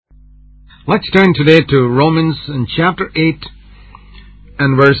Let's turn today to Romans in chapter 8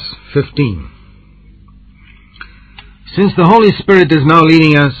 and verse 15. Since the Holy Spirit is now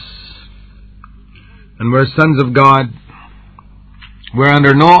leading us and we're sons of God, we're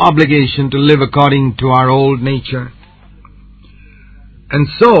under no obligation to live according to our old nature. And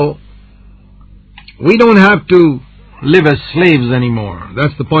so, we don't have to live as slaves anymore.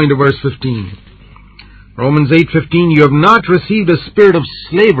 That's the point of verse 15. Romans 8:15, you have not received a spirit of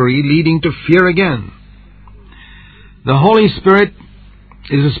slavery leading to fear again. The Holy Spirit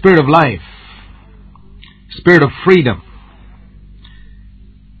is a spirit of life, spirit of freedom.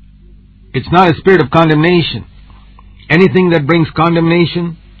 It's not a spirit of condemnation. Anything that brings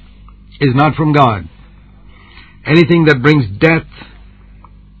condemnation is not from God. Anything that brings death,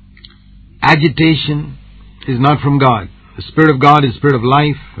 agitation, is not from God. The Spirit of God is a spirit of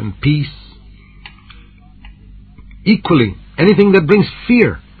life and peace. Equally, anything that brings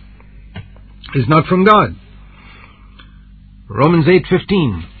fear is not from God. Romans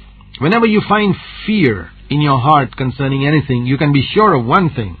 8:15. Whenever you find fear in your heart concerning anything, you can be sure of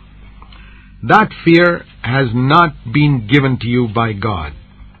one thing. That fear has not been given to you by God.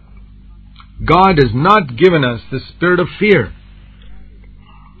 God has not given us the spirit of fear.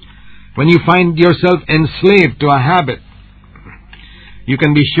 When you find yourself enslaved to a habit, you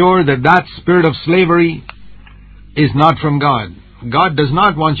can be sure that that spirit of slavery is not from God. God does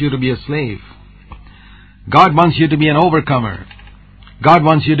not want you to be a slave. God wants you to be an overcomer. God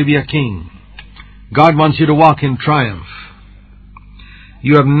wants you to be a king. God wants you to walk in triumph.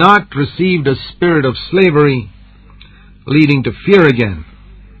 You have not received a spirit of slavery leading to fear again,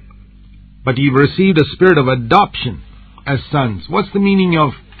 but you've received a spirit of adoption as sons. What's the meaning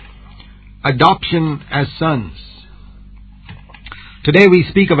of adoption as sons? Today we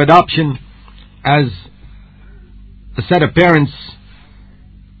speak of adoption as a set of parents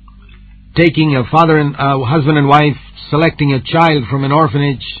taking a husband and wife, selecting a child from an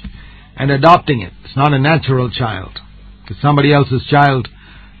orphanage and adopting it. It's not a natural child. It's somebody else's child,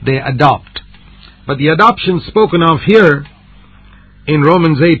 they adopt. But the adoption spoken of here in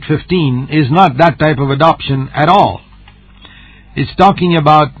Romans 8:15 is not that type of adoption at all. It's talking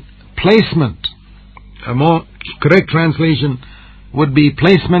about placement. A more correct translation would be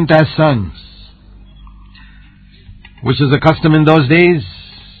placement as sons, which is a custom in those days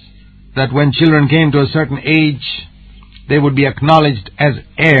that when children came to a certain age, they would be acknowledged as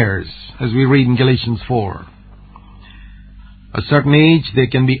heirs, as we read in Galatians 4. A certain age, they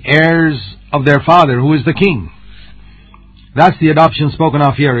can be heirs of their father, who is the king. That's the adoption spoken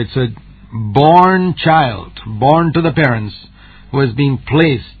of here. It's a born child, born to the parents, who has been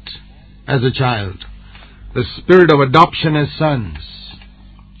placed as a child. The spirit of adoption as sons.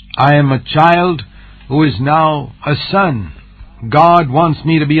 I am a child who is now a son. God wants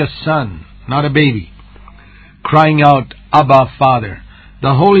me to be a son, not a baby, crying out, Abba, Father.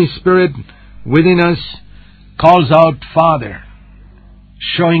 The Holy Spirit within us calls out Father,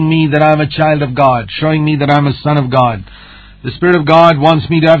 showing me that I'm a child of God, showing me that I'm a son of God. The Spirit of God wants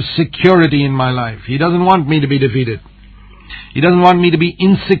me to have security in my life. He doesn't want me to be defeated. He doesn't want me to be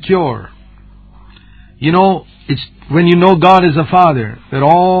insecure. You know, it's when you know God is a Father that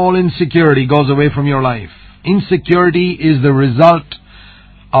all insecurity goes away from your life. Insecurity is the result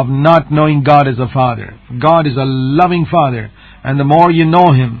of not knowing God as a Father. God is a loving Father, and the more you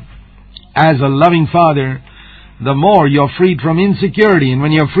know Him as a loving Father, the more you're freed from insecurity. And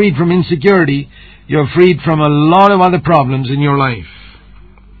when you're freed from insecurity, you're freed from a lot of other problems in your life.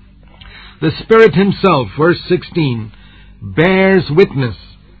 The Spirit Himself, verse 16, bears witness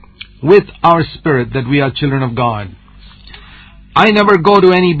with our spirit that we are children of God. I never go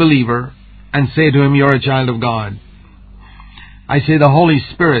to any believer and say to him, you're a child of God. I say the Holy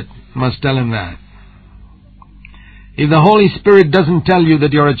Spirit must tell him that. If the Holy Spirit doesn't tell you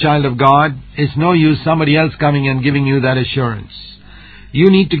that you're a child of God, it's no use somebody else coming and giving you that assurance. You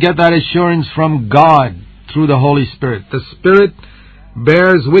need to get that assurance from God through the Holy Spirit. The Spirit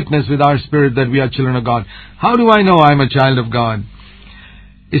bears witness with our spirit that we are children of God. How do I know I'm a child of God?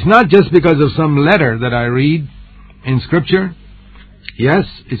 It's not just because of some letter that I read in Scripture. Yes,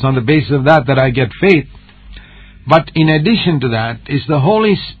 it's on the basis of that I get faith. But in addition to that, it's the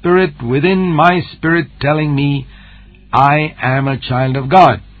Holy Spirit within my spirit telling me I am a child of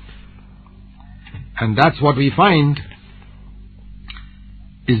God. And that's what we find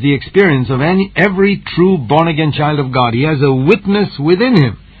is the experience of every true born-again child of God. He has a witness within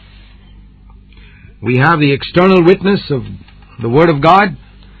him. We have the external witness of the Word of God,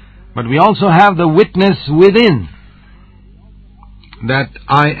 but we also have the witness within that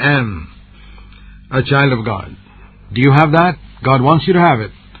I am a child of God. Do you have that? God wants you to have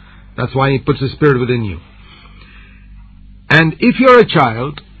it. That's why He puts His Spirit within you. And if you're a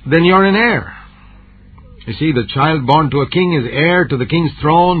child, then you're an heir. You see, the child born to a king is heir to the king's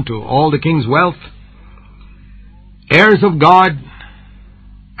throne, to all the king's wealth. Heirs of God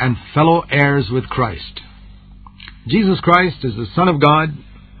and fellow heirs with Christ. Jesus Christ is the Son of God,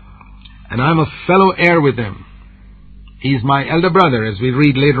 and I'm a fellow heir with Him. He's my elder brother, as we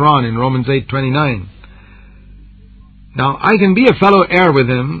read later on in Romans 8:29. Now, I can be a fellow heir with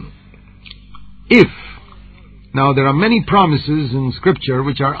Him if... Now, there are many promises in Scripture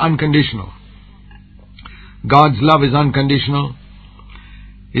which are unconditional. God's love is unconditional.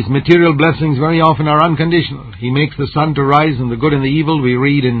 His material blessings very often are unconditional. He makes the sun to rise on the good and the evil, we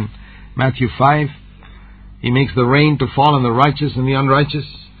read in Matthew 5. He makes the rain to fall on the righteous and the unrighteous.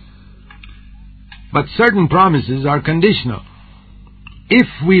 But certain promises are conditional. If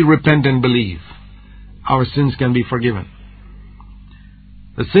we repent and believe, our sins can be forgiven.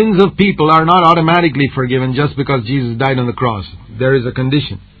 The sins of people are not automatically forgiven just because Jesus died on the cross. There is a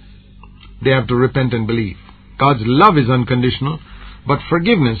condition. They have to repent and believe. God's love is unconditional, but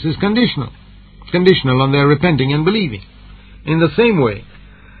forgiveness is conditional. It's conditional on their repenting and believing. In the same way,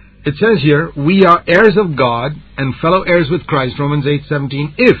 it says here, we are heirs of God and fellow heirs with Christ, Romans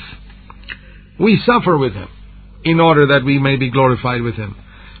 8:17, if we suffer with Him, in order that we may be glorified with Him.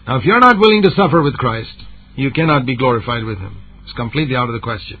 Now, if you're not willing to suffer with Christ, you cannot be glorified with Him. It's completely out of the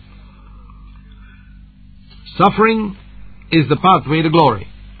question. Suffering is the pathway to glory.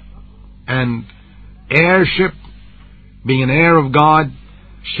 And heirship, being an heir of God,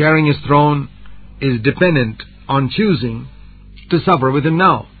 sharing His throne, is dependent on choosing to suffer with Him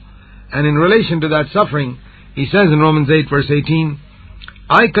now. And in relation to that suffering, He says in Romans 8 verse 18,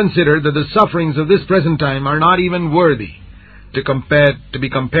 I consider that the sufferings of this present time are not even worthy to be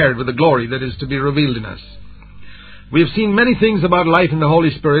compared with the glory that is to be revealed in us. We have seen many things about life in the Holy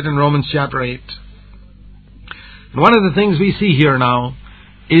Spirit in Romans chapter 8. And one of the things we see here now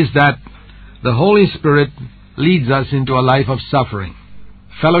is that the Holy Spirit leads us into a life of suffering,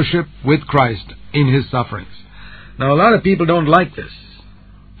 fellowship with Christ in His sufferings. Now, a lot of people don't like this.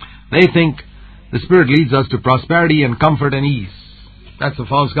 They think the Spirit leads us to prosperity and comfort and ease. That's a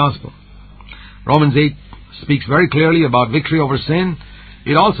false gospel. Romans 8 speaks very clearly about victory over sin.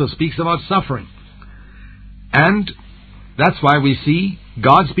 It also speaks about suffering. And that's why we see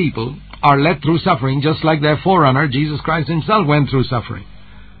God's people are led through suffering, just like their forerunner, Jesus Christ Himself, went through suffering.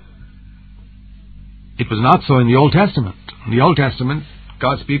 It was not so in the Old Testament. In the Old Testament,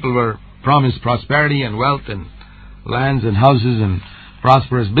 God's people were promised prosperity and wealth and lands and houses and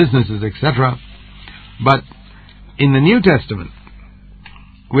prosperous businesses, etc. But in the New Testament,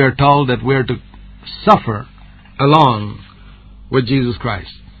 we are told that we are to suffer along with Jesus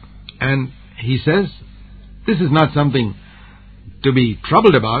Christ. And He says, this is not something to be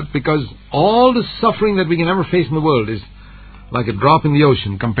troubled about, because all the suffering that we can ever face in the world is like a drop in the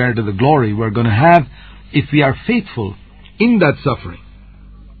ocean compared to the glory we're going to have if we are faithful in that suffering.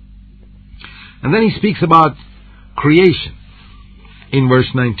 And then He speaks about creation in verse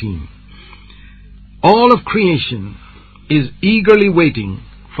 19. All of creation is eagerly waiting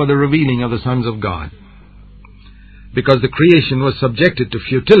for the revealing of the sons of God, because the creation was subjected to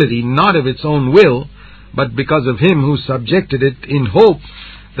futility, not of its own will, but because of Him who subjected it, in hope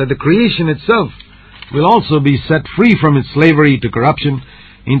that the creation itself will also be set free from its slavery to corruption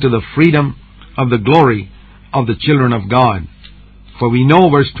into the freedom of the glory of the children of God. For we know,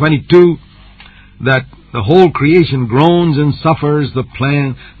 verse 22, that the whole creation groans and suffers the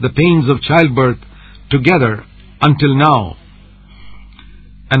pains of childbirth together until now.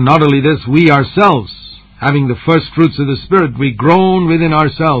 And not only this, we ourselves, having the first fruits of the Spirit, we groan within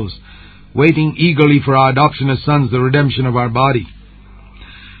ourselves, waiting eagerly for our adoption as sons, the redemption of our body.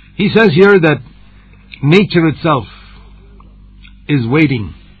 He says here that nature itself is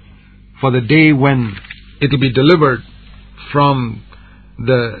waiting for the day when it will be delivered from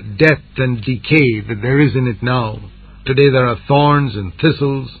the death and decay that there is in it now. Today there are thorns and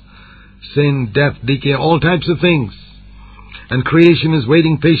thistles, sin, death, decay, all types of things. And creation is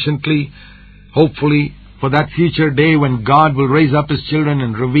waiting patiently, hopefully, for that future day when God will raise up His children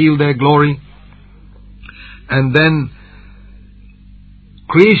and reveal their glory. And then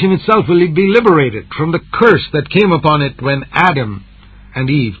creation itself will be liberated from the curse that came upon it when Adam and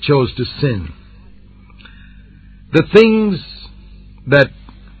Eve chose to sin. The things that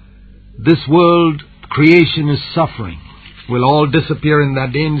this world, creation, is suffering will all disappear in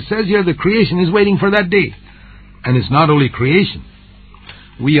that day. And it says here the creation is waiting for that day. And it's not only creation.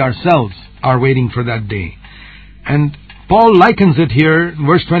 We ourselves are waiting for that day. And Paul likens it here, in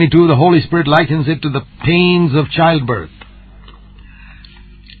verse 22, the Holy Spirit likens it to the pains of childbirth.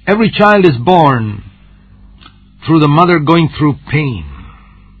 Every child is born through the mother going through pain.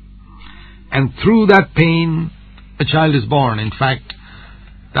 And through that pain, a child is born. In fact,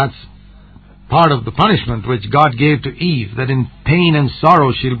 that's part of the punishment which God gave to Eve, that in pain and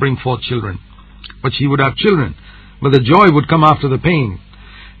sorrow she'll bring forth children. But she would have children. But the joy would come after the pain.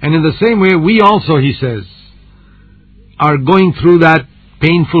 And in the same way, we also, he says, are going through that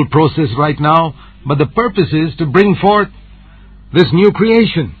painful process right now. But the purpose is to bring forth this new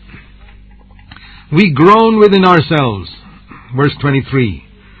creation. We groan within ourselves, verse 23,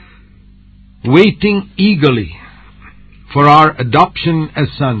 waiting eagerly for our adoption as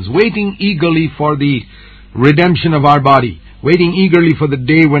sons, waiting eagerly for the redemption of our body, waiting eagerly for the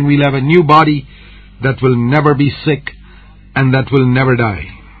day when we'll have a new body that will never be sick and that will never die.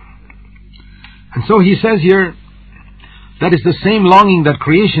 And so he says here, that is the same longing that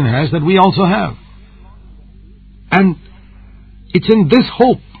creation has that we also have. And it's in this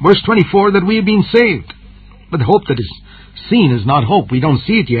hope, verse 24, that we have been saved. But the hope that is seen is not hope. We don't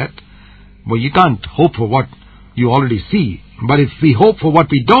see it yet. Well, you can't hope for what you already see. But if we hope for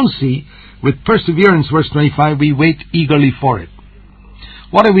what we don't see, with perseverance, verse 25, we wait eagerly for it.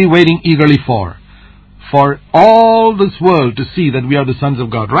 What are we waiting eagerly for? For all this world to see that we are the sons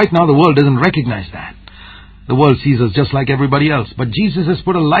of God. Right now the world doesn't recognize that. The world sees us just like everybody else. But Jesus has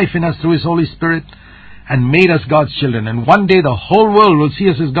put a life in us through His Holy Spirit and made us God's children. And one day the whole world will see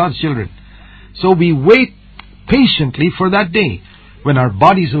us as God's children. So we wait patiently for that day when our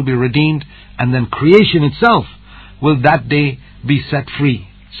bodies will be redeemed, and then creation itself will that day be set free.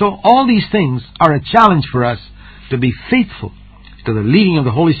 So all these things are a challenge for us to be faithful to the leading of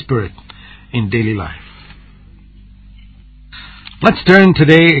the Holy Spirit in daily life. Let's turn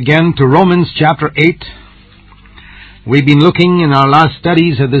today again to Romans chapter 8. We've been looking in our last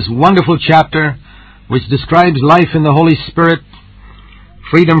studies at this wonderful chapter which describes life in the Holy Spirit,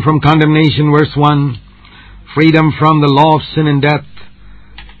 freedom from condemnation, verse 1, freedom from the law of sin and death,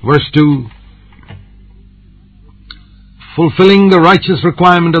 verse 2, fulfilling the righteous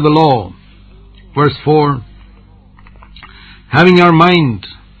requirement of the law, verse 4, having our mind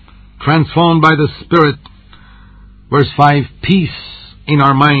transformed by the Spirit, verse 5, peace in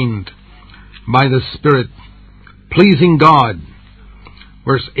our mind by the Spirit, pleasing God,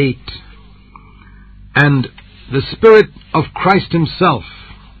 verse 8, and the Spirit of Christ Himself,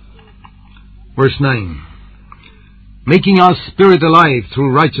 verse 9, making our spirit alive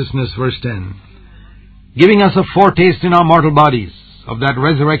through righteousness, verse 10, giving us a foretaste in our mortal bodies of that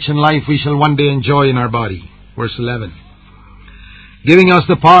resurrection life we shall one day enjoy in our body, verse 11, giving us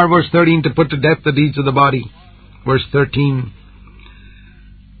the power, verse 13, to put to death the deeds of the body, verse 13,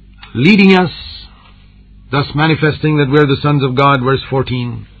 leading us, thus manifesting that we are the sons of God, verse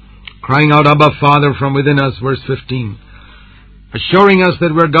 14, crying out, Abba, Father, from within us, verse 15, assuring us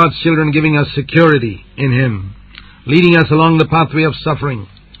that we are God's children, giving us security in Him, leading us along the pathway of suffering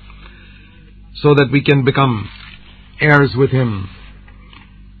so that we can become heirs with Him.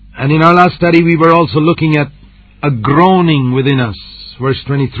 And in our last study we were also looking at a groaning within us, verse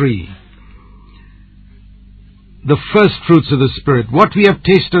 23. The first fruits of the Spirit. What we have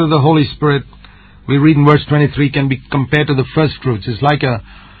tasted of the Holy Spirit, we read in verse 23, can be compared to the first fruits. It's like a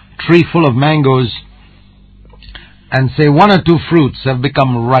tree full of mangoes, and say one or two fruits have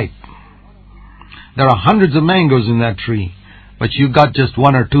become ripe. There are hundreds of mangoes in that tree, but you got just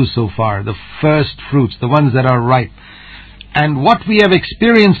one or two so far, the first fruits, the ones that are ripe. And what we have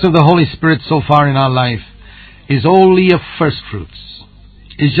experienced of the Holy Spirit so far in our life is only a first fruits.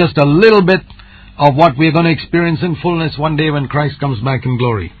 It's just a little bit of what we're going to experience in fullness one day when Christ comes back in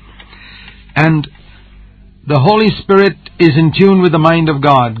glory. And the Holy Spirit is in tune with the mind of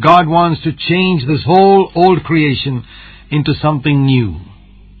God. God wants to change this whole old creation into something new.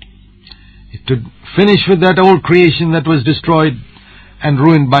 To finish with that old creation that was destroyed and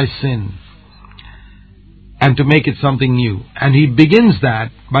ruined by sin, and to make it something new. And He begins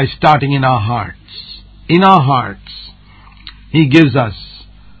that by starting in our hearts. In our hearts, He gives us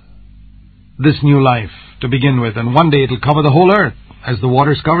this new life to begin with, and one day it will cover the whole earth as the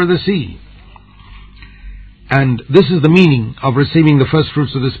waters cover the sea. And this is the meaning of receiving the first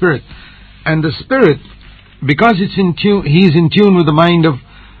fruits of the Spirit. And the Spirit, because it's in tune, He is in tune with the mind of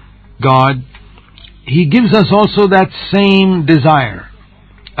God, He gives us also that same desire,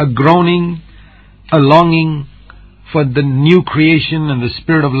 a groaning, a longing for the new creation and the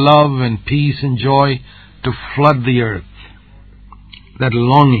spirit of love and peace and joy to flood the earth. That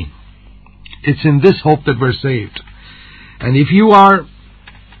longing. It's in this hope that we're saved. And if you are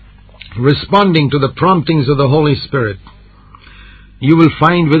responding to the promptings of the Holy Spirit, you will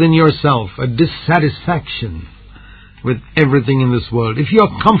find within yourself a dissatisfaction with everything in this world. If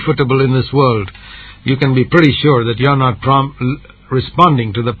you're comfortable in this world, you can be pretty sure that you're not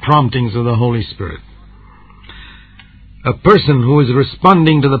responding to the promptings of the Holy Spirit. A person who is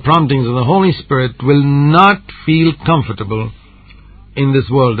responding to the promptings of the Holy Spirit will not feel comfortable in this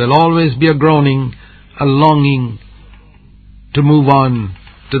world. There'll always be a groaning, a longing to move on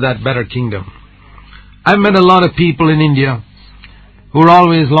to that better kingdom. I've met a lot of people in India who are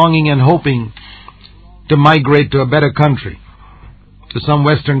always longing and hoping to migrate to a better country, to some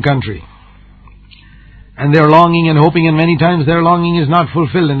Western country. And they're longing and hoping, and many times their longing is not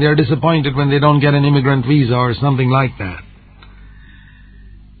fulfilled, and they're disappointed when they don't get an immigrant visa or something like that.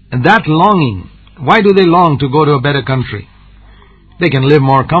 And that longing, why do they long to go to a better country? They can live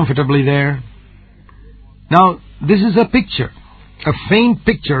more comfortably there. Now, this is a picture, a faint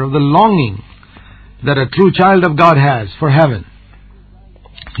picture of the longing that a true child of God has for heaven.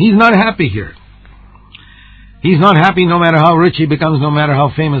 He's not happy here. He's not happy no matter how rich he becomes, no matter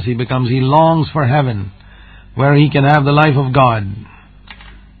how famous he becomes. He longs for heaven, where he can have the life of God.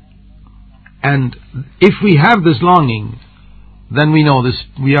 And if we have this longing, then we know this,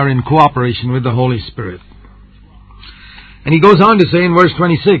 we are in cooperation with the Holy Spirit. And he goes on to say in verse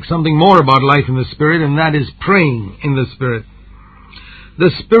 26 something more about life in the Spirit, and that is praying in the Spirit.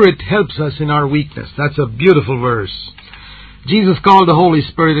 The Spirit helps us in our weakness. That's a beautiful verse. Jesus called the Holy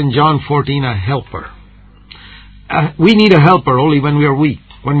Spirit in John 14 a helper. We need a helper only when we are weak.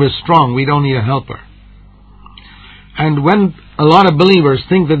 When we're strong, we don't need a helper. And when a lot of believers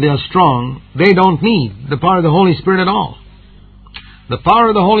think that they are strong, they don't need the power of the Holy Spirit at all. The power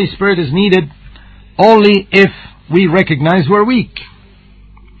of the Holy Spirit is needed only if we recognize we're weak.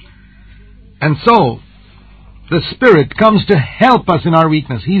 And so, the Spirit comes to help us in our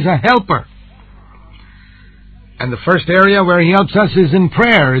weakness. He's a helper. And the first area where He helps us is in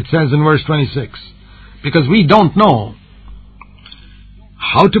prayer, it says in verse 26. Because we don't know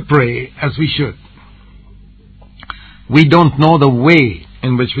how to pray as we should. We don't know the way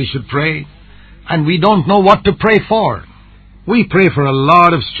in which we should pray, and we don't know what to pray for. We pray for a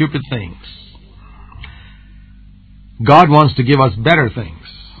lot of stupid things. God wants to give us better things.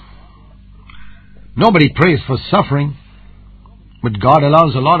 Nobody prays for suffering, but God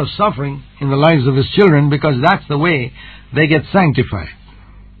allows a lot of suffering in the lives of His children because that's the way they get sanctified.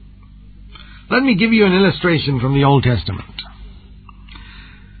 Let me give you an illustration from the Old Testament.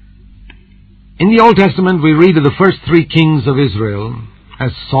 In the Old Testament, we read of the first three kings of Israel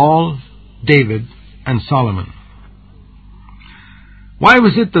as Saul, David, and Solomon. Why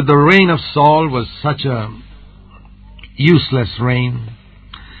was it that the reign of Saul was such a useless reign?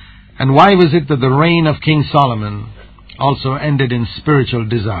 And why was it that the reign of King Solomon also ended in spiritual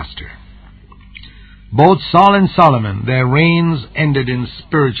disaster? Both Saul and Solomon, their reigns ended in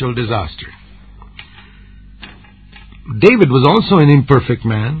spiritual disaster. David was also an imperfect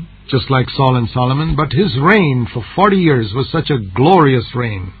man, just like Saul and Solomon, but his reign for 40 years was such a glorious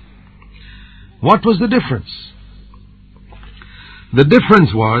reign. What was the difference? The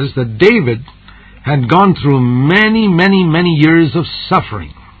difference was that David had gone through many years of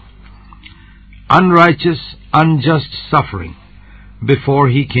suffering, unrighteous, unjust suffering, before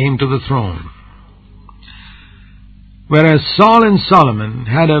he came to the throne. Whereas Saul and Solomon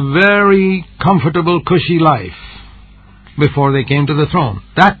had a very comfortable, cushy life before they came to the throne.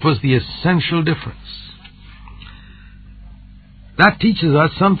 That was the essential difference. That teaches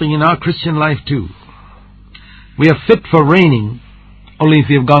us something in our Christian life too. We are fit for reigning only if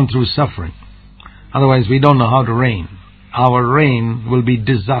we have gone through suffering. Otherwise we don't know how to reign. Our reign will be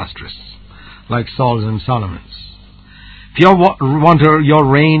disastrous, like Saul's and Solomon's. If you want your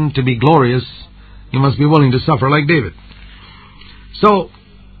reign to be glorious, you must be willing to suffer like David. So,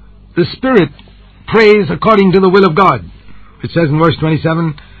 the Spirit prays according to the will of God. It says in verse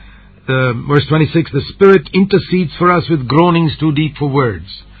 27, verse 26, the Spirit intercedes for us with groanings too deep for words.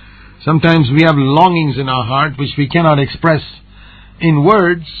 Sometimes we have longings in our heart which we cannot express in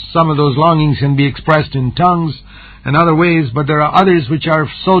words. Some of those longings can be expressed in tongues and other ways, but there are others which are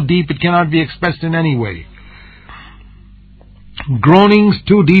so deep it cannot be expressed in any way. Groanings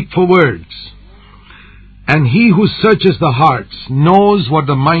too deep for words. And He who searches the hearts knows what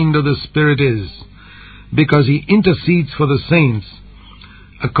the mind of the Spirit is, because He intercedes for the saints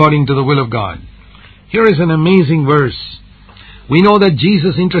according to the will of God. Here is an amazing verse. We know that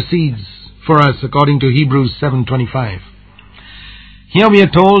Jesus intercedes for us according to Hebrews 7:25. Here we are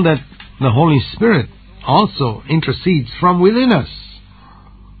told that the Holy Spirit also intercedes from within us.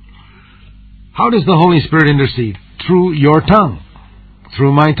 How does the Holy Spirit intercede? Through your tongue,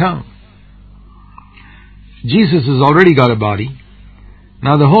 through my tongue. Jesus has already got a body.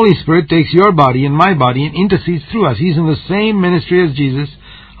 Now the Holy Spirit takes your body and my body and intercedes through us. He's in the same ministry as Jesus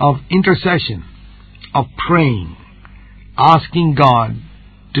of intercession, of praying, asking God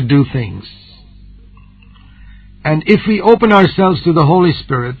to do things. And if we open ourselves to the Holy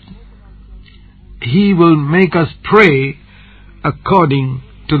Spirit, He will make us pray according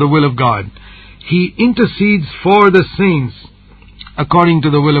to the will of God. He intercedes for the saints according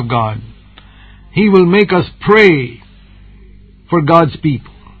to the will of God. He will make us pray for God's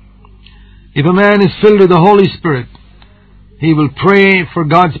people. If a man is filled with the Holy Spirit, he will pray for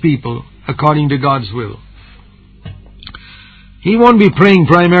God's people according to God's will. He won't be praying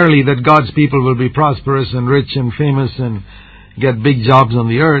primarily that God's people will be prosperous and rich and famous and get big jobs on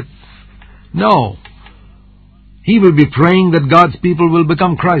the earth. No. He will be praying that God's people will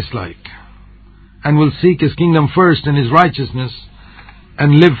become Christ-like and will seek His kingdom first and His righteousness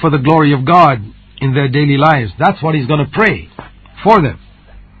and live for the glory of God in their daily lives. That's what he's going to pray for them.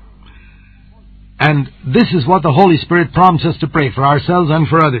 And this is what the Holy Spirit prompts us to pray for ourselves and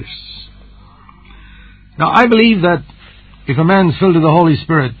for others. Now, I believe that if a man is filled with the Holy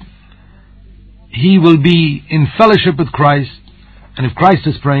Spirit, he will be in fellowship with Christ, and if Christ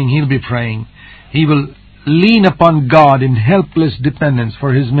is praying, he'll be praying. He will lean upon God in helpless dependence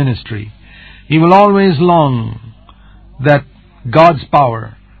for his ministry. He will always long that God's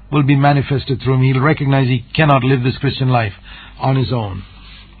power will be manifested through him. He'll recognize he cannot live this Christian life on his own.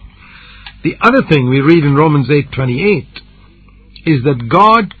 The other thing we read in Romans 8:28 is that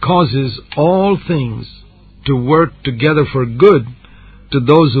God causes all things to work together for good to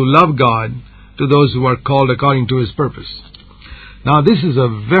those who love God, to those who are called according to His purpose. Now, this is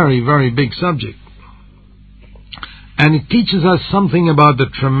a very, very big subject. And it teaches us something about the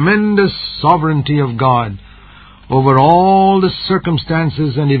tremendous sovereignty of God over all the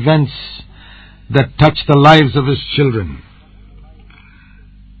circumstances and events that touch the lives of His children.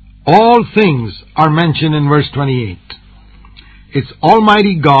 All things are mentioned in verse 28. It's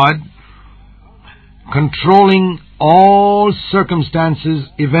Almighty God controlling all circumstances,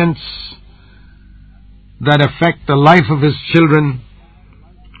 events that affect the life of His children,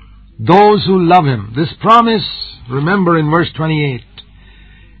 those who love Him. This promise, remember in verse 28,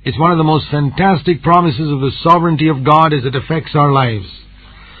 it's one of the most fantastic promises of the sovereignty of God as it affects our lives.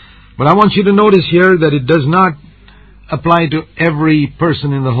 But I want you to notice here that it does not apply to every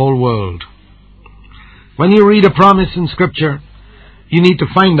person in the whole world. When you read a promise in Scripture, you need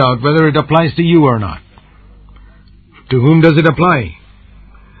to find out whether it applies to you or not. To whom does it apply?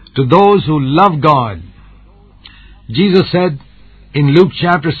 To those who love God. Jesus said in Luke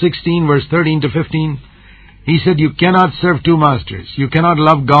chapter 16, verse 13 to 15, He said, you cannot serve two masters. You cannot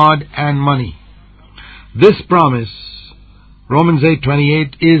love God and money. This promise, Romans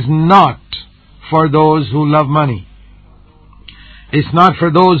 8:28, is not for those who love money. It's not for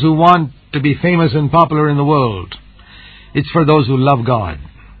those who want to be famous and popular in the world. It's for those who love God.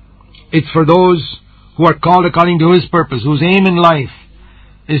 It's for those who are called according to His purpose, whose aim in life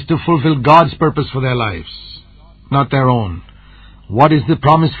is to fulfill God's purpose for their lives, not their own. What is the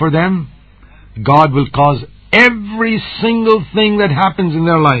promise for them? God will cause every single thing that happens in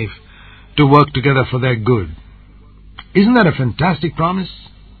their life to work together for their good. Isn't that a fantastic promise?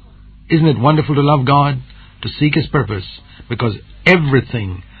 Isn't it wonderful to love God, to seek His purpose, because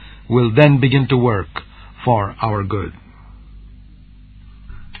everything will then begin to work for our good.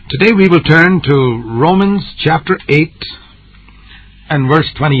 Today we will turn to Romans chapter 8 and verse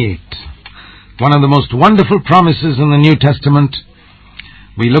 28. One of the most wonderful promises in the New Testament.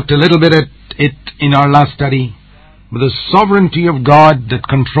 We looked a little bit at it in our last study. With the sovereignty of God that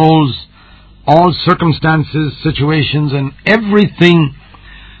controls all circumstances, situations, and everything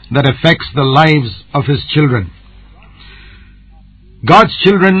that affects the lives of His children. God's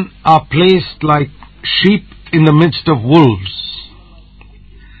children are placed like sheep in the midst of wolves.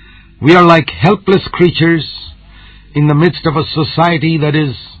 We are like helpless creatures in the midst of a society that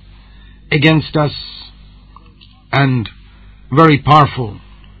is against us and very powerful.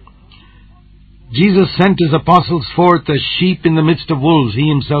 Jesus sent His apostles forth as sheep in the midst of wolves. He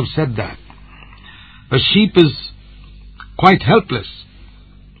Himself said that. A sheep is quite helpless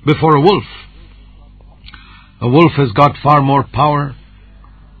before a wolf. A wolf has got far more power.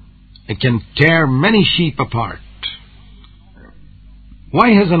 It can tear many sheep apart.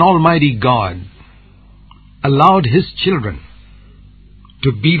 Why has an Almighty God allowed His children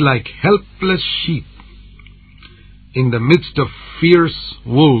to be like helpless sheep in the midst of fierce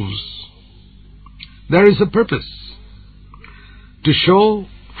wolves? There is a purpose. To show,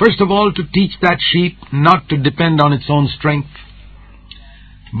 first of all, to teach that sheep not to depend on its own strength,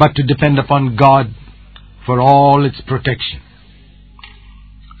 but to depend upon God for all its protection.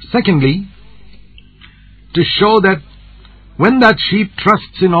 Secondly, to show that when that sheep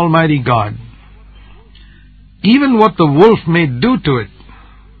trusts in Almighty God, even what the wolf may do to it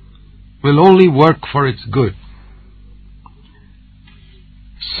will only work for its good.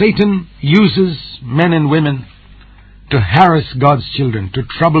 Satan uses men and women to harass God's children, to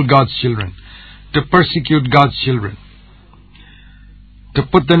trouble God's children, to persecute God's children, to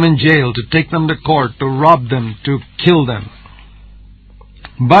put them in jail, to take them to court, to rob them, to kill them.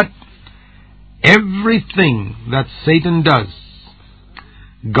 But everything that Satan does,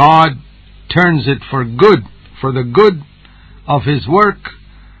 God turns it for good, for the good of His work,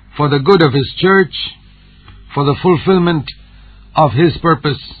 for the good of His church, for the fulfillment of His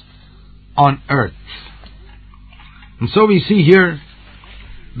purpose on earth. And so we see here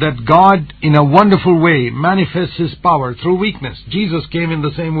that God in a wonderful way manifests His power through weakness. Jesus came in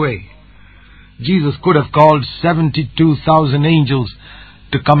the same way. Jesus could have called 72,000 angels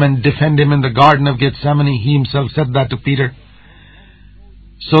to come and defend Him in the Garden of Gethsemane. He Himself said that to Peter.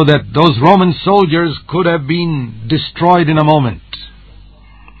 So that those Roman soldiers could have been destroyed in a moment.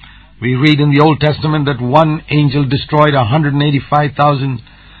 We read in the Old Testament that one angel destroyed 185,000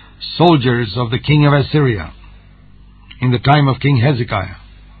 soldiers of the king of Assyria in the time of King Hezekiah.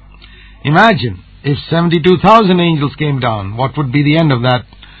 Imagine if 72,000 angels came down, what would be the end of that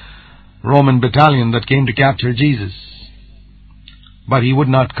Roman battalion that came to capture Jesus? But He would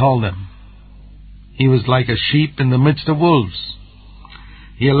not call them. He was like a sheep in the midst of wolves.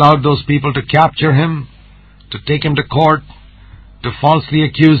 He allowed those people to capture Him, to take Him to court, to falsely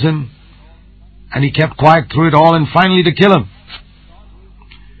accuse Him, and He kept quiet through it all, and finally to kill Him.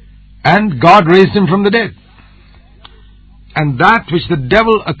 And God raised Him from the dead. And that which the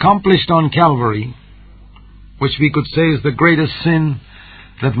devil accomplished on Calvary, which we could say is the greatest sin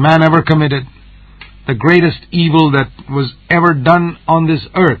that man ever committed, the greatest evil that was ever done on this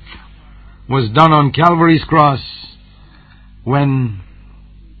earth, was done on Calvary's cross when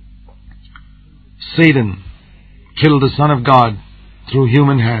Satan killed the Son of God through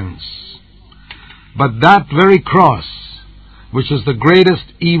human hands. But that very cross, which was the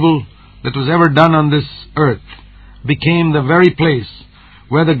greatest evil that was ever done on this earth, became the very place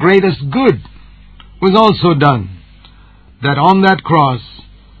where the greatest good was also done. That on that cross,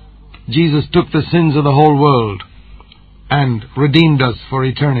 Jesus took the sins of the whole world and redeemed us for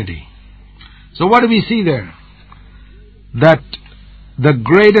eternity. So what do we see there? That the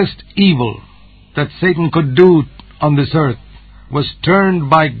greatest evil that Satan could do on this earth was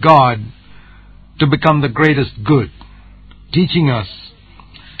turned by God to become the greatest good, teaching us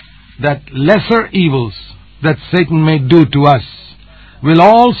that lesser evils that Satan may do to us will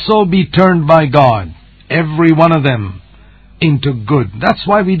also be turned by God, every one of them, into good. That's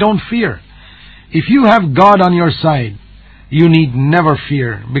why we don't fear. If you have God on your side, you need never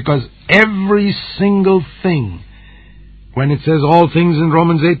fear, because every single thing, when it says all things in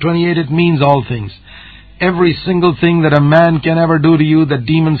Romans 8:28, it means all things. Every single thing that a man can ever do to you, that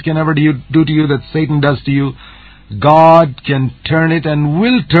demons can ever do to you, that Satan does to you, God can turn it and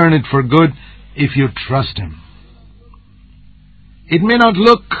will turn it for good if you trust Him. It may not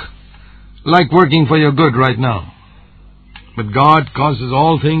look like working for your good right now, but God causes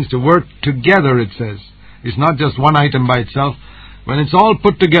all things to work together, it says. It's not just one item by itself. When it's all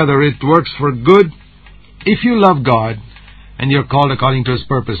put together, it works for good if you love God and you're called according to His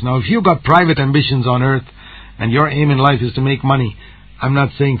purpose. Now, if you've got private ambitions on earth and your aim in life is to make money, I'm not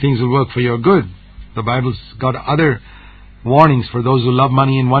saying things will work for your good. The Bible's got other warnings for those who love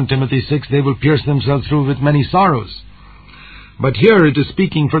money. In 1 Timothy 6, they will pierce themselves through with many sorrows. But here it is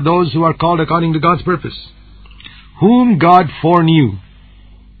speaking for those who are called according to God's purpose. Whom God foreknew,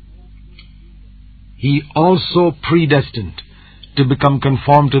 He also predestined to become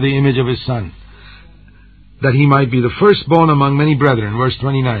conformed to the image of His Son, that He might be the firstborn among many brethren. Verse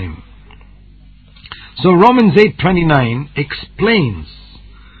 29. So Romans 8:29 explains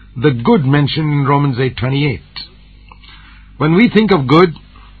the good mentioned in Romans 8:28. When we think of good,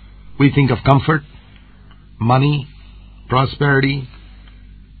 we think of comfort, money, prosperity,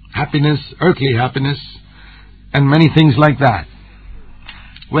 happiness, earthly happiness, and many things like that.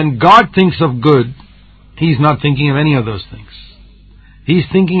 When God thinks of good, He's not thinking of any of those things. He's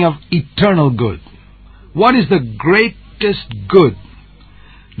thinking of eternal good. What is the greatest good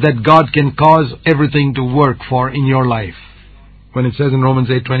that God can cause everything to work for in your life? When it says in Romans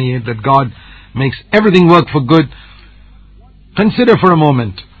 8:28 that God makes everything work for good, consider for a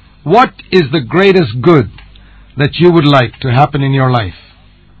moment, what is the greatest good that you would like to happen in your life?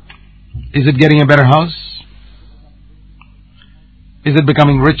 Is it getting a better house? Is it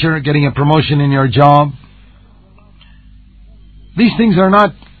becoming richer, getting a promotion in your job? These things are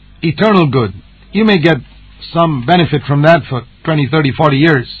not eternal good. You may get some benefit from that for 20, 30, 40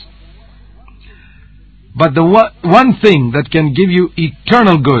 years. But the one thing that can give you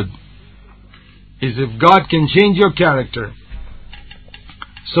eternal good is if God can change your character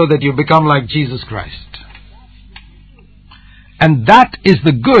so that you become like Jesus Christ. And that is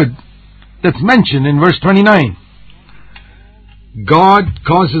the good that's mentioned in verse 29. God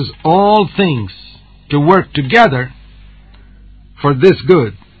causes all things to work together for this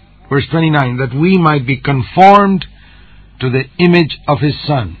good, verse 29, that we might be conformed to the image of His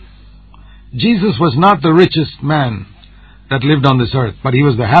Son. Jesus was not the richest man that lived on this earth, but He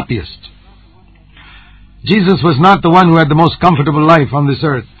was the happiest. Jesus was not the one who had the most comfortable life on this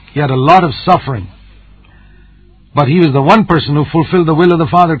earth. He had a lot of suffering. But He was the one person who fulfilled the will of the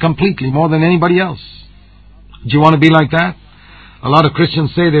Father completely, more than anybody else. Do you want to be like that? A lot of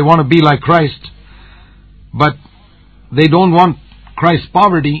Christians say they want to be like Christ, but they don't want Christ's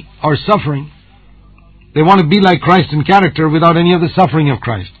poverty or suffering. They want to be like Christ in character without any of the suffering of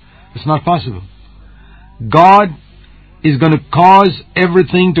Christ. It's not possible. God is going to cause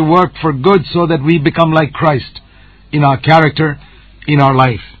everything to work for good so that we become like Christ in our character, in our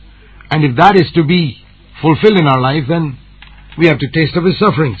life. And if that is to be fulfilled in our life, then we have to taste of His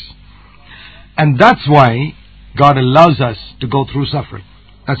sufferings. And that's why God allows us to go through suffering.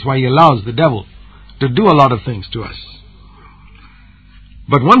 That's why He allows the devil to do a lot of things to us.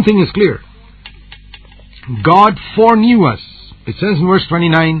 But one thing is clear. God foreknew us. It says in verse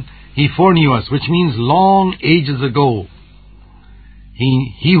 29, He foreknew us, which means long ages ago.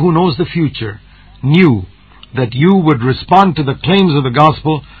 He who knows the future knew that you would respond to the claims of the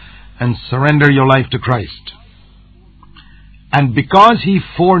gospel and surrender your life to Christ. And because He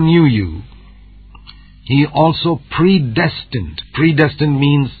foreknew you, He also predestined. Predestined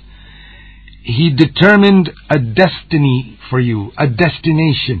means He determined a destiny for you, a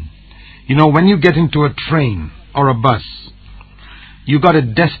destination. You know, when you get into a train or a bus, you got a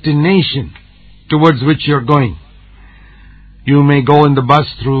destination towards which you're going. You may go in the bus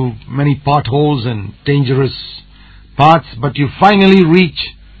through many potholes and dangerous paths, but you finally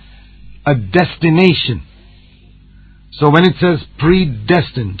reach a destination. So when it says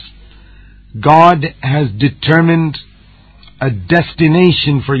predestined, God has determined a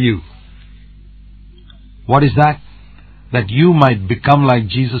destination for you. What is that? That you might become like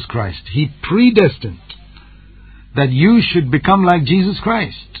Jesus Christ. He predestined that you should become like Jesus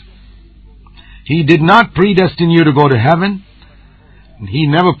Christ. He did not predestine you to go to heaven. He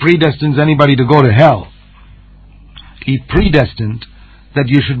never predestines anybody to go to hell. He predestined that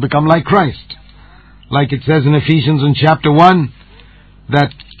you should become like Christ. Like it says in Ephesians in chapter 1,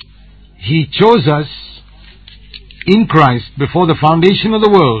 that He chose us in Christ before the foundation of the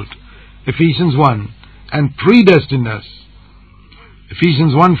world, Ephesians 1, and predestined us,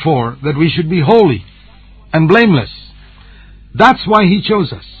 Ephesians 1:4, that we should be holy and blameless. That's why He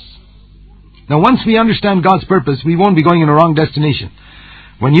chose us. Now once we understand God's purpose, we won't be going in a wrong destination.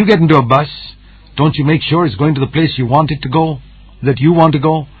 When you get into a bus, don't you make sure it's going to the place you want it to go, that you want to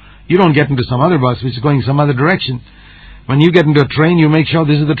go? You don't get into some other bus which is going some other direction. When you get into a train, you make sure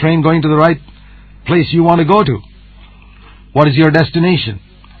this is the train going to the right place you want to go to. What is your destination?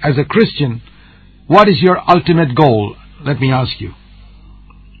 As a Christian, what is your ultimate goal? Let me ask you.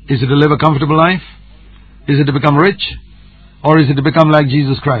 Is it to live a comfortable life? Is it to become rich? Or is it to become like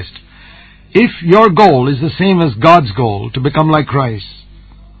Jesus Christ? If your goal is the same as God's goal, to become like Christ,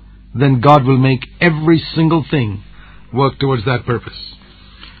 then God will make every single thing work towards that purpose.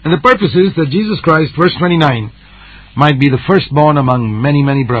 And the purpose is that Jesus Christ, verse 29, might be the firstborn among many,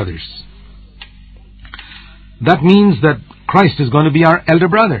 many brothers. That means that Christ is going to be our elder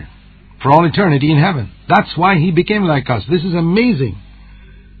brother for all eternity in heaven. That's why He became like us. This is amazing.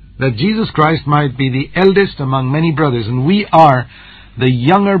 That Jesus Christ might be the eldest among many brothers, and we are the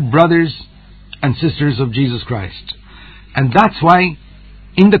younger brothers and sisters of Jesus Christ. And that's why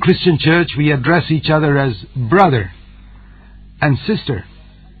in the Christian church we address each other as brother and sister.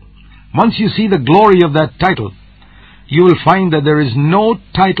 Once you see the glory of that title, you will find that there is no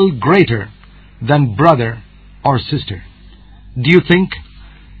title greater than brother or sister. Do you think,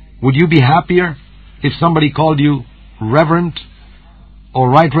 would you be happier if somebody called you reverend or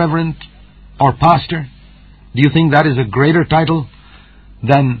right reverend or pastor? Do you think that is a greater title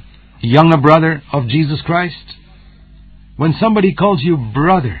than younger brother of Jesus Christ? When somebody calls you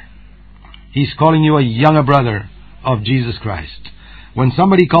brother, he's calling you a younger brother of Jesus Christ. When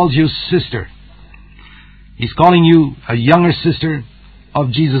somebody calls you sister, he's calling you a younger sister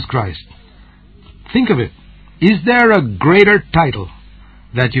of Jesus Christ. Think of it. Is there a greater title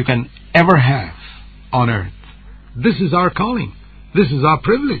that you can ever have on earth? This is our calling. This is our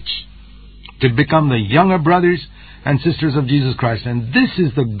privilege, to become the younger brothers and sisters of Jesus Christ. And this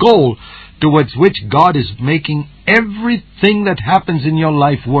is the goal towards which God is making everything that happens in your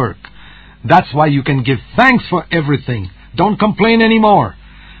life work. That's why you can give thanks for everything. Don't complain anymore,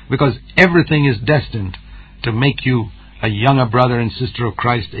 because everything is destined to make you a younger brother and sister of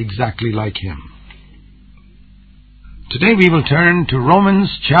Christ exactly like Him. Today we will turn to Romans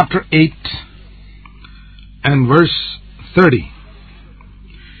chapter 8 and verse 30.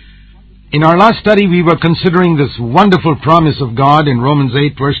 In our last study we were considering this wonderful promise of God in Romans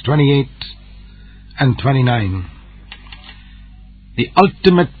 8 verse 28 and 29. The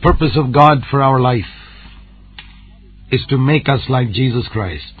ultimate purpose of God for our life is to make us like Jesus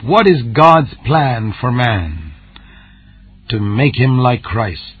Christ. What is God's plan for man? To make him like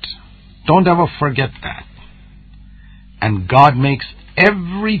Christ. Don't ever forget that. And God makes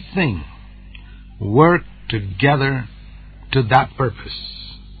everything work together to that purpose.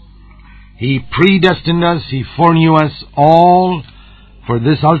 He predestined us, He foreknew us all for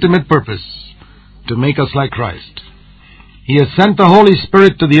this ultimate purpose, to make us like Christ. He has sent the Holy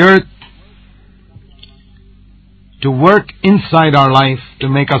Spirit to the earth to work inside our life to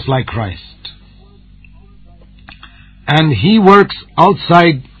make us like Christ. And He works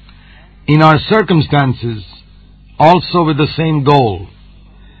outside in our circumstances also with the same goal.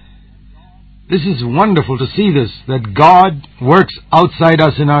 This is wonderful to see this, that God works outside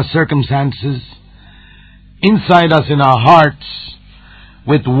us in our circumstances, inside us in our hearts,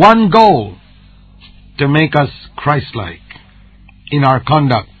 with one goal, to make us Christ-like in our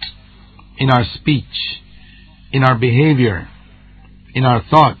conduct, in our speech, in our behavior, in our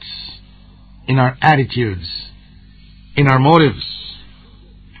thoughts, in our attitudes, in our motives.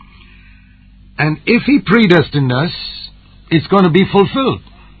 And if He predestined us, it's going to be fulfilled.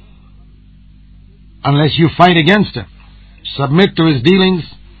 Unless you fight against Him. Submit to His dealings.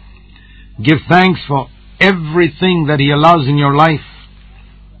 Give thanks for everything that He allows in your life.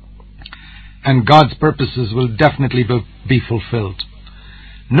 And God's purposes will definitely be fulfilled.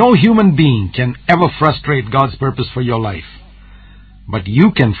 No human being can ever frustrate God's purpose for your life. But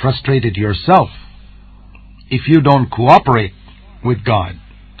you can frustrate it yourself if you don't cooperate with God.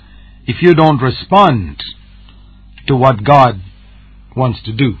 If you don't respond to what God wants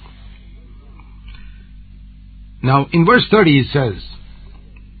to do. Now, in verse 30 it says,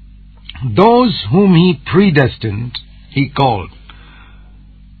 those whom He predestined, He called.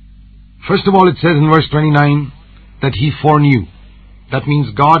 First of all, it says in verse 29 that He foreknew. That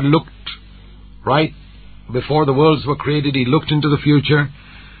means God looked right before the worlds were created. He looked into the future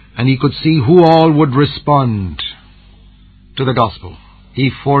and He could see who all would respond to the gospel. He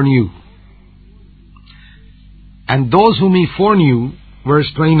foreknew. And those whom He foreknew, verse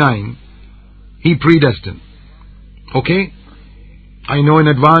 29, He predestined. Okay? I know in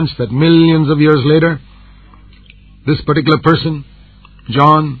advance that millions of years later, this particular person,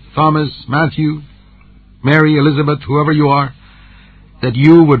 John, Thomas, Matthew, Mary, Elizabeth, whoever you are, that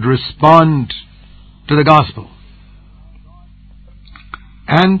you would respond to the gospel.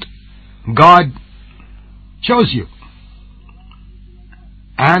 And God chose you.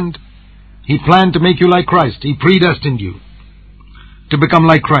 And He planned to make you like Christ. He predestined you to become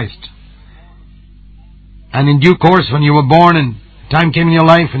like Christ. And in due course, when you were born and time came in your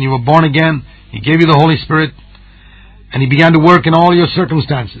life and you were born again, He gave you the Holy Spirit and He began to work in all your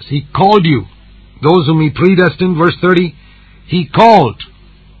circumstances. He called you. Those whom He predestined, verse 30, He called.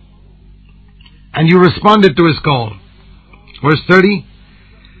 And you responded to His call. Verse 30,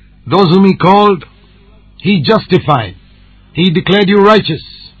 those whom He called, He justified. He declared you righteous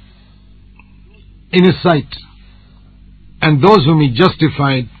in His sight. And those whom He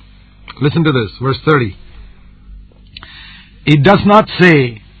justified, listen to this, verse 30. It does not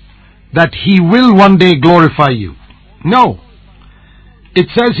say that He will one day glorify you. No. It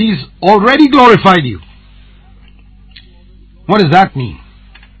says He's already glorified you. What does that mean?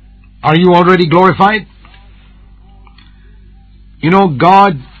 Are you already glorified? You know,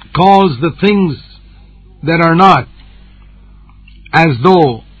 God calls the things that are not as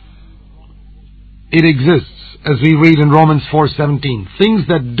though it exists, as we read in Romans 4:17. Things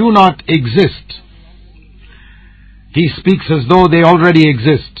that do not exist, He speaks as though they already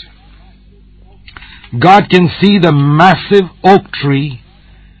exist. God can see the massive oak tree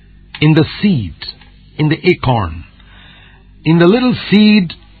in the seed, in the acorn. In the little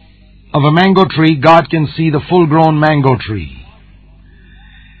seed of a mango tree, God can see the full-grown mango tree.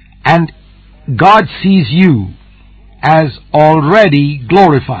 And God sees you as already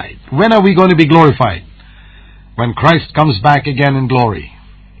glorified. When are we going to be glorified? When Christ comes back again in glory.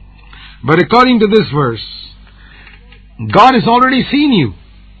 But according to this verse, God has already seen you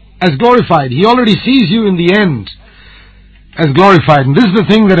as glorified. He already sees you in the end as glorified. And this is the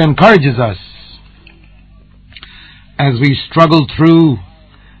thing that encourages us as we struggle through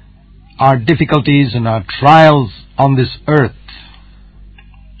our difficulties and our trials on this earth.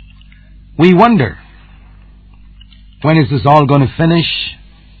 We wonder, when is this all going to finish?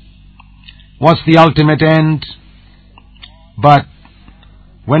 What's the ultimate end? But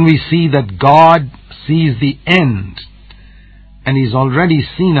when we see that God sees the end, and He's already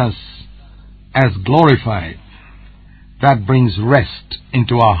seen us as glorified, that brings rest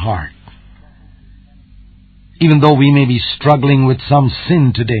into our heart. Even though we may be struggling with some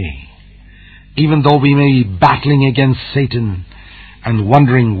sin today, even though we may be battling against Satan and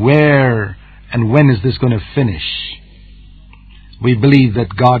wondering where and when is this going to finish, we believe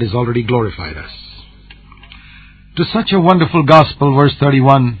that God has already glorified us. To such a wonderful gospel, verse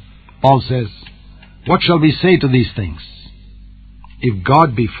 31, Paul says, "What shall we say to these things? If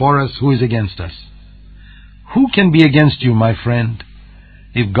God be for us, who is against us? Who can be against you, my friend,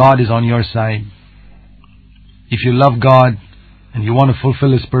 if God is on your side?" If you love God and you want to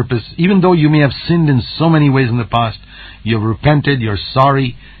fulfill His purpose, even though you may have sinned in so many ways in the past, you've repented, you're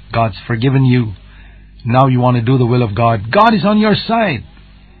sorry, God's forgiven you, now you want to do the will of God, God is on your side.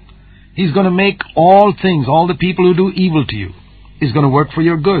 He's going to make all things, all the people who do evil to you, is going to work for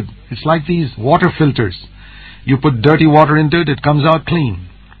your good. It's like these water filters. You put dirty water into it, it comes out clean.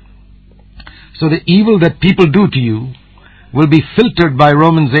 So the evil that people do to you will be filtered by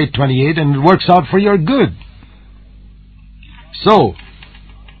Romans 8:28, and it works out for your good. So,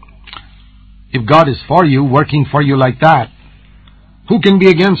 if God is for you, working for you like that, who can be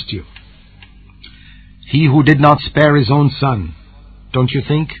against you? He who did not spare His own Son, don't you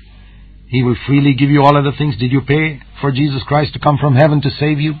think He will freely give you all other things? Did you pay for Jesus Christ to come from heaven to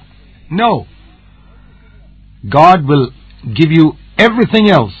save you? No. God will give you everything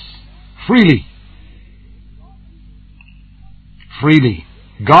else freely. Freely.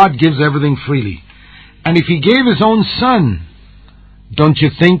 God gives everything freely. And if He gave His own Son, don't you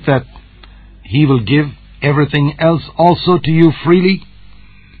think that He will give everything else also to you freely?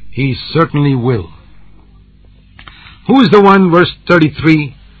 He certainly will. Who is the one, verse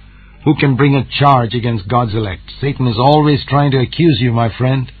 33, who can bring a charge against God's elect? Satan is always trying to accuse you, my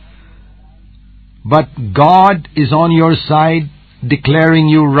friend. But God is on your side, declaring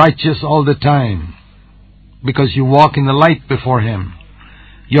you righteous all the time, because you walk in the light before Him.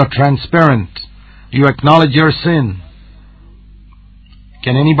 You're transparent. You acknowledge your sin.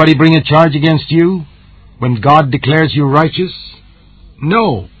 Can anybody bring a charge against you when God declares you righteous?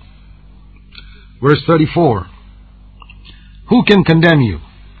 No. Verse 34. Who can condemn you?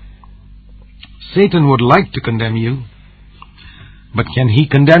 Satan would like to condemn you, but can he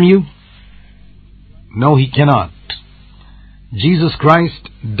condemn you? No, he cannot. Jesus Christ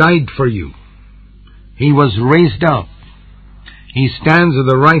died for you. He was raised up. He stands at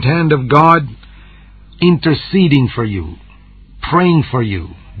the right hand of God, interceding for you, praying for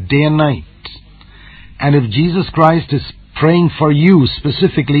you day and night. And if Jesus Christ is praying for you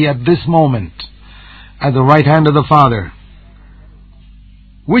specifically at this moment, at the right hand of the Father,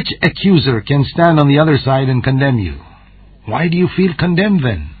 which accuser can stand on the other side and condemn you? Why do you feel condemned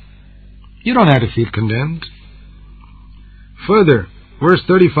then? You don't have to feel condemned. Further, verse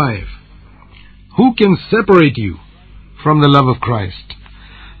 35. Who can separate you from the love of Christ?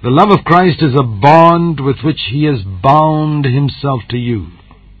 The love of Christ is a bond with which He has bound Himself to you.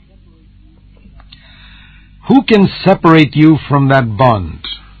 Who can separate you from that bond?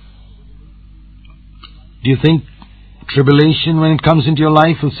 Do you think tribulation, when it comes into your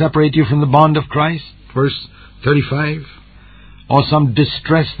life, will separate you from the bond of Christ? Verse 35. Or some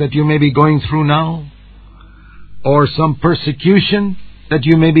distress that you may be going through now? Or some persecution that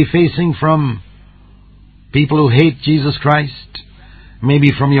you may be facing from people who hate Jesus Christ?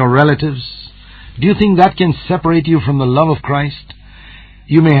 Maybe from your relatives? Do you think that can separate you from the love of Christ?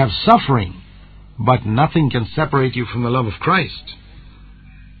 You may have suffering, but nothing can separate you from the love of Christ.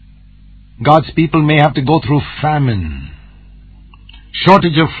 God's people may have to go through famine,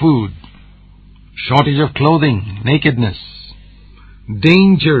 shortage of food, shortage of clothing, nakedness,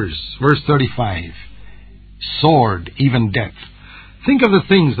 dangers, verse 35, sword, even death. Think of the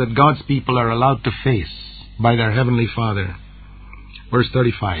things that God's people are allowed to face by their Heavenly Father. Verse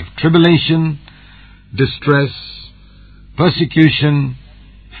 35, tribulation, distress, persecution,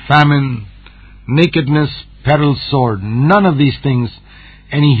 famine, nakedness, peril, sword. None of these things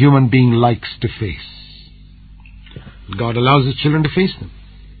any human being likes to face. God allows His children to face them,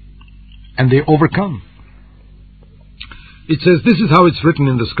 and they overcome. It says, this is how it's written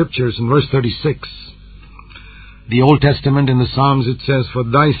in the Scriptures in verse 36. The Old Testament, in the Psalms, it says, "For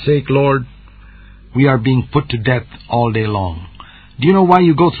thy sake, Lord, we are being put to death all day long." Do you know why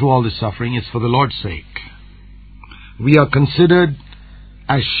you go through all this suffering? It's for the Lord's sake. We are considered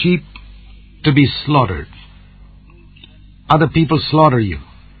as sheep to be slaughtered. Other people slaughter you.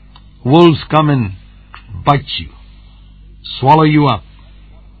 Wolves come and bite you, swallow you up.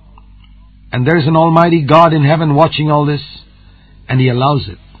 And there's an almighty God in heaven watching all this, and He allows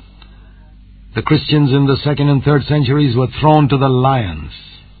it. The Christians in the 2nd and 3rd centuries were thrown to the lions.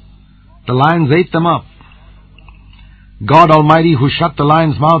 The lions ate them up. God Almighty, who shut the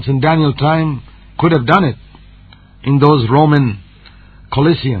lions' mouths in Daniel's time, could have done it in those Roman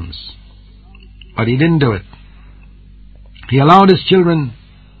Colosseums. But He didn't do it. He allowed His children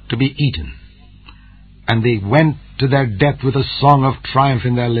to be eaten. And they went to their death with a song of triumph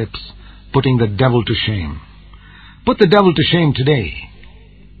in their lips, putting the devil to shame. Put the devil to shame today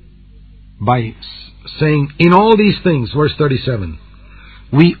by saying, in all these things, verse 37,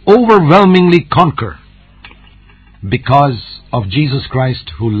 we overwhelmingly conquer because of Jesus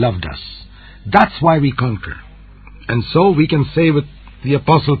Christ who loved us. That's why we conquer. And so we can say with the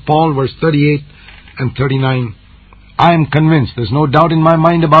Apostle Paul, verse 38 and 39, I am convinced, there's no doubt in my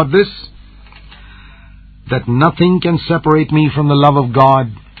mind about this, that nothing can separate me from the love of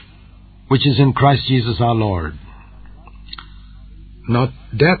God, which is in Christ Jesus our Lord. Not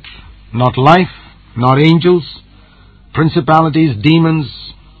death, not life, not angels, principalities, demons,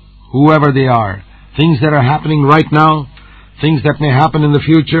 whoever they are, things that are happening right now, things that may happen in the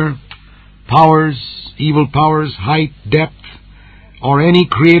future, powers, evil powers, height, depth, or any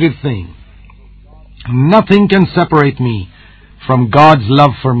created thing. Nothing can separate me from God's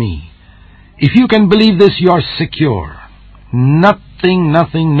love for me. If you can believe this, you are secure. Nothing,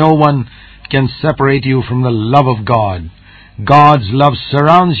 no one can separate you from the love of God. God's love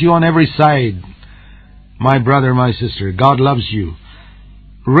surrounds you on every side. My brother, my sister, God loves you.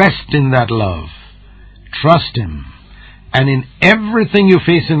 Rest in that love. Trust Him. And in everything you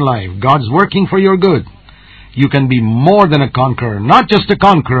face in life, God's working for your good. You can be more than a conqueror. Not just a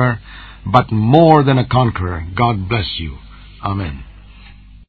conqueror, but more than a conqueror. God bless you. Amen.